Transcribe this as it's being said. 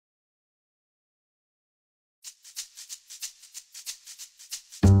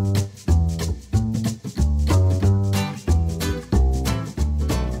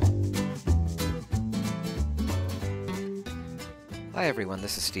Hi everyone,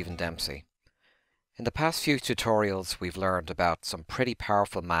 this is Stephen Dempsey. In the past few tutorials we've learned about some pretty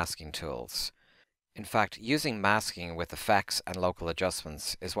powerful masking tools. In fact, using masking with effects and local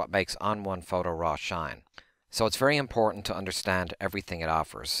adjustments is what makes ON1 Photo RAW shine. So it's very important to understand everything it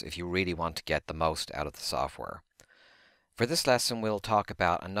offers if you really want to get the most out of the software. For this lesson we'll talk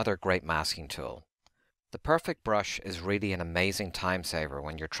about another great masking tool. The perfect brush is really an amazing time saver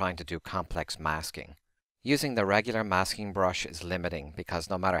when you're trying to do complex masking. Using the regular masking brush is limiting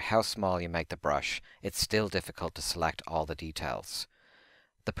because no matter how small you make the brush, it's still difficult to select all the details.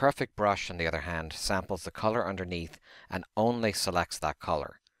 The perfect brush, on the other hand, samples the color underneath and only selects that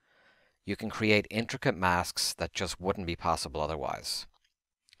color. You can create intricate masks that just wouldn't be possible otherwise.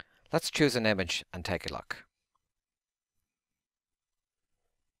 Let's choose an image and take a look.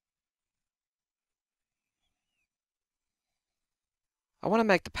 I want to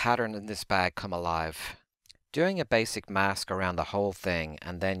make the pattern in this bag come alive. Doing a basic mask around the whole thing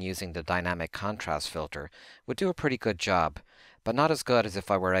and then using the dynamic contrast filter would do a pretty good job, but not as good as if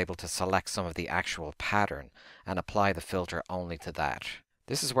I were able to select some of the actual pattern and apply the filter only to that.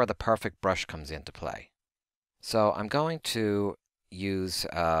 This is where the perfect brush comes into play. So I'm going to use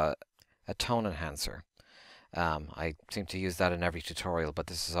a tone enhancer. I seem to use that in every tutorial, but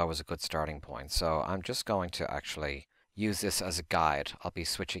this is always a good starting point. So I'm just going to actually use this as a guide. I'll be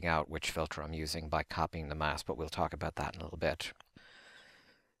switching out which filter I'm using by copying the mask, but we'll talk about that in a little bit.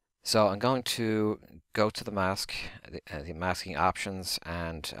 So I'm going to go to the mask, the masking options,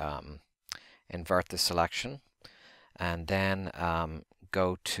 and invert the selection. And then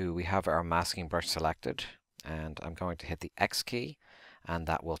we have our masking brush selected, and I'm going to hit the X key, and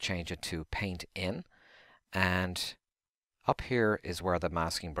that will change it to Paint In. And up here is where the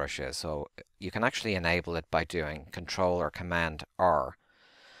masking brush is. So you can actually enable it by doing Control or Command R.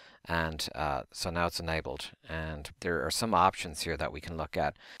 And so now it's enabled. And there are some options here that we can look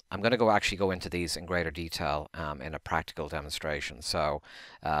at. I'm going to actually go into these in greater detail in a practical demonstration. So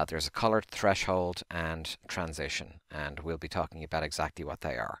there's a color threshold and transition, and we'll be talking about exactly what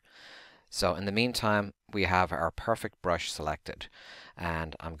they are. So in the meantime, we have our perfect brush selected,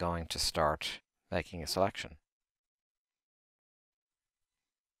 and I'm going to start making a selection.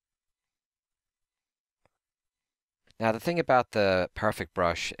 Now the thing about the perfect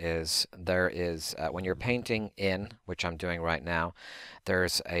brush is when you're painting in, which I'm doing right now,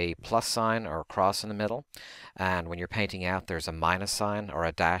 there's a plus sign or a cross in the middle, and when you're painting out there's a minus sign or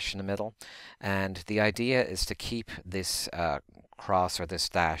a dash in the middle, and the idea is to keep this cross or this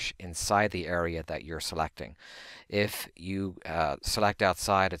dash inside the area that you're selecting. If you select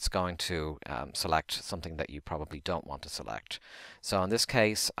outside, it's going to select something that you probably don't want to select. So in this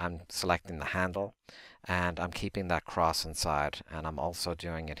case I'm selecting the handle, and I'm keeping that cross inside, and I'm also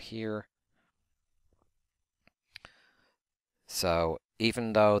doing it here. So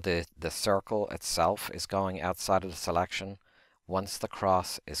even though the circle itself is going outside of the selection, once the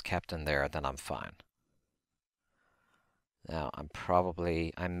cross is kept in there, then I'm fine. Now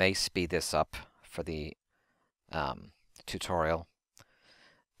I may speed this up for the tutorial,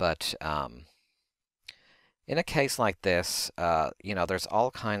 but in a case like this, there's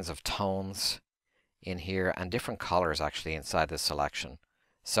all kinds of tones in here and different colors actually inside this selection.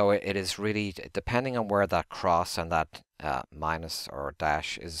 So it is really depending on where that cross and that minus or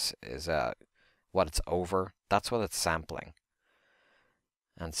dash is what it's over, that's what it's sampling.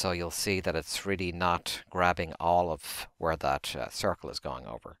 And so you'll see that it's really not grabbing all of where that circle is going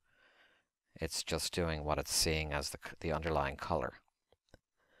over. It's just doing what it's seeing as the underlying color.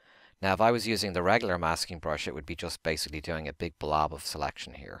 Now if I was using the regular masking brush, it would be just basically doing a big blob of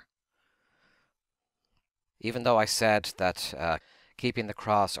selection here. Even though I said that keeping the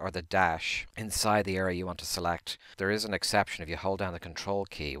cross or the dash inside the area you want to select, there is an exception. If you hold down the Control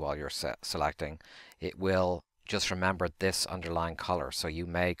key while you're selecting, it will just remember this underlying color. So you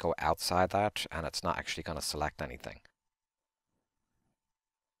may go outside that and it's not actually going to select anything.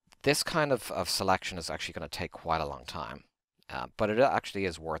 This kind of selection is actually going to take quite a long time, but it actually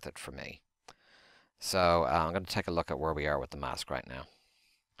is worth it for me. So I'm going to take a look at where we are with the mask right now.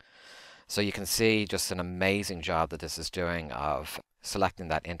 So you can see just an amazing job that this is doing of selecting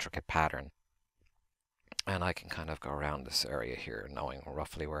that intricate pattern. And I can kind of go around this area here knowing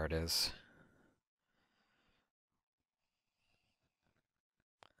roughly where it is.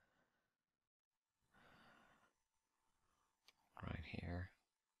 Right here.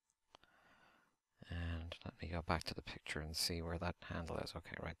 And let me go back to the picture and see where that handle is.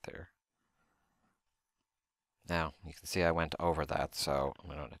 Okay, right there. Now, you can see I went over that, so I'm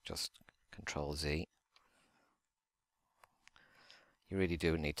going to just Control Z. You really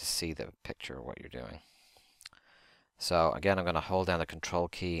do need to see the picture of what you're doing. So again, I'm going to hold down the Control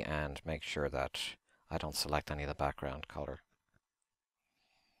key and make sure that I don't select any of the background color.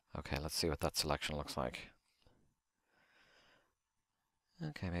 Okay, let's see what that selection looks like.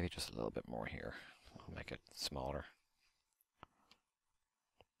 Okay, maybe just a little bit more here. I'll make it smaller.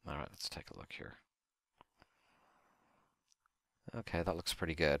 All right, let's take a look here. Okay, that looks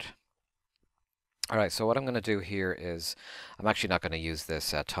pretty good. All right, so what I'm going to do here is, I'm actually not going to use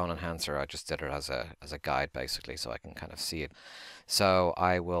this tone enhancer. I just did it as a guide, basically, so I can kind of see it. So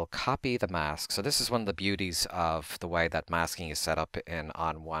I will copy the mask. So this is one of the beauties of the way that masking is set up in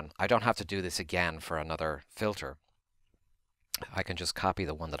ON1. I don't have to do this again for another filter. I can just copy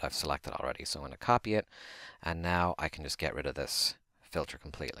the one that I've selected already. So I'm going to copy it, and now I can just get rid of this filter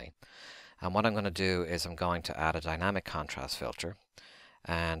completely. And what I'm going to do is I'm going to add a dynamic contrast filter,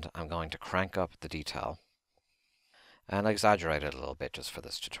 and I'm going to crank up the detail and exaggerate it a little bit just for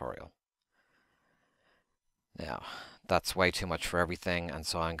this tutorial. Now, that's way too much for everything, and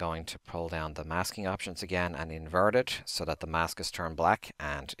so I'm going to pull down the masking options again and invert it so that the mask is turned black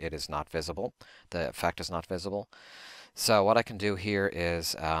and it is not visible. The effect is not visible. So what I can do here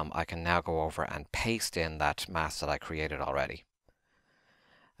is I can now go over and paste in that mask that I created already.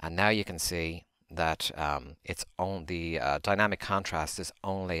 And now you can see that the dynamic contrast is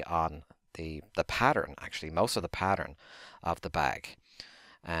only on the pattern, actually, most of the pattern of the bag.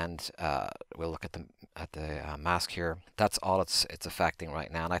 And we'll look at the mask here. That's all it's affecting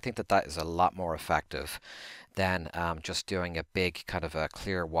right now, and I think that is a lot more effective than just doing a big kind of a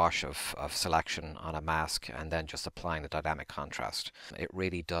clear wash of selection on a mask and then just applying the dynamic contrast. It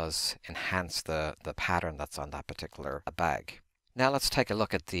really does enhance the pattern that's on that particular bag. Now let's take a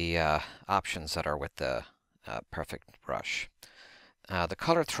look at the options that are with the perfect brush. The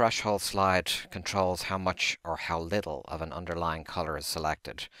color threshold slide controls how much or how little of an underlying color is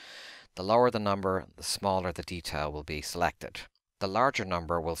selected. The lower the number, the smaller the detail will be selected. The larger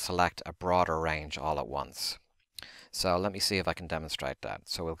number will select a broader range all at once. So let me see if I can demonstrate that.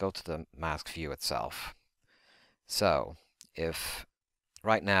 So we'll go to the mask view itself. So if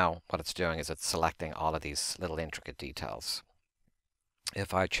right now what it's doing is it's selecting all of these little intricate details.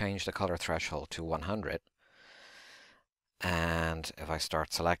 If I change the color threshold to 100, and if I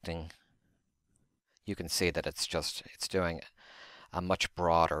start selecting, you can see that it's doing a much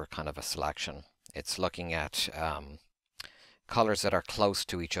broader kind of a selection. It's looking at colors that are close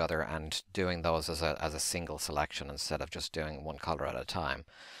to each other and doing those as a single selection instead of just doing one color at a time.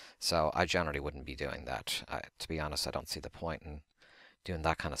 So I generally wouldn't be doing that. To be honest, I don't see the point in doing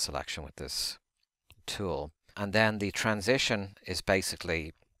that kind of selection with this tool. And then the transition is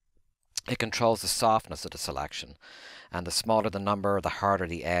basically, it controls the softness of the selection. And the smaller the number, the harder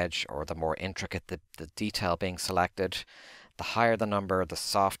the edge, or the more intricate the detail being selected. The higher the number, the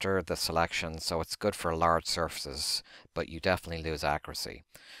softer the selection. So it's good for large surfaces, but you definitely lose accuracy.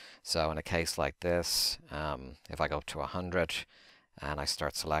 So in a case like this, if I go to 100 and I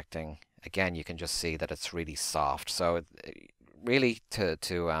start selecting, again, you can just see that it's really soft. So really to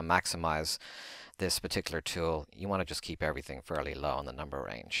maximize this particular tool, you want to just keep everything fairly low in the number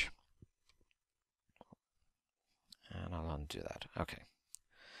range. And I'll undo that. Okay.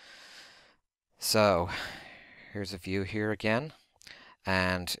 So here's a view here again.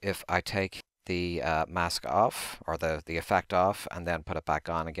 And if I take the mask off, or the effect off, and then put it back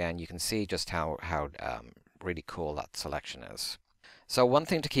on again, you can see just how really cool that selection is. So one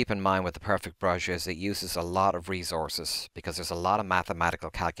thing to keep in mind with the Perfect Brush is it uses a lot of resources because there's a lot of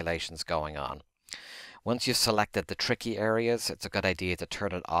mathematical calculations going on. Once you've selected the tricky areas, it's a good idea to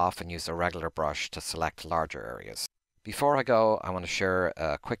turn it off and use a regular brush to select larger areas. Before I go, I want to share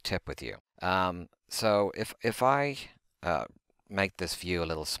a quick tip with you. So if I make this view a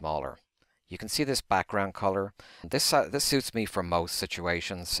little smaller, you can see this background color. This suits me for most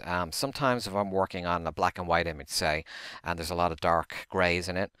situations. Sometimes if I'm working on a black and white image, say, and there's a lot of dark grays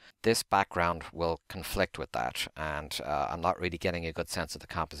in it, this background will conflict with that, and I'm not really getting a good sense of the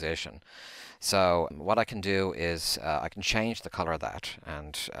composition. So what I can do is I can change the color of that,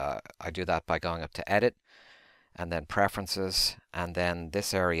 and I do that by going up to Edit, and then Preferences, and then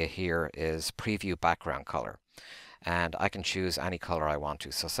this area here is Preview Background Color. And I can choose any color I want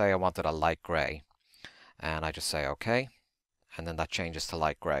to. So say I wanted a light gray, and I just say OK, and then that changes to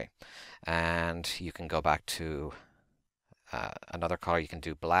light gray. And you can go back to another color. You can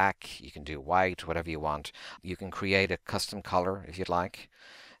do black, you can do white, whatever you want. You can create a custom color if you'd like.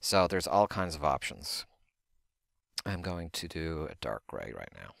 So there's all kinds of options. I'm going to do a dark gray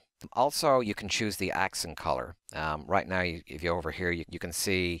right now. Also, you can choose the accent color. Right now, if you're over here, you can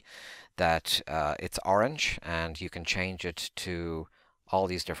see that it's orange, and you can change it to all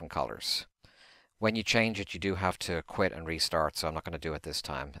these different colors. When you change it, you do have to quit and restart, so I'm not going to do it this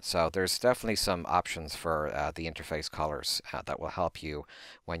time. So there's definitely some options for the interface colors that will help you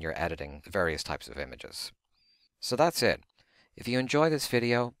when you're editing various types of images. So that's it. If you enjoy this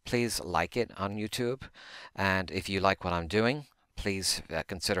video, please like it on YouTube. And if you like what I'm doing, please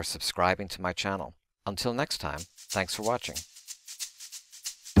consider subscribing to my channel. Until next time, thanks for watching.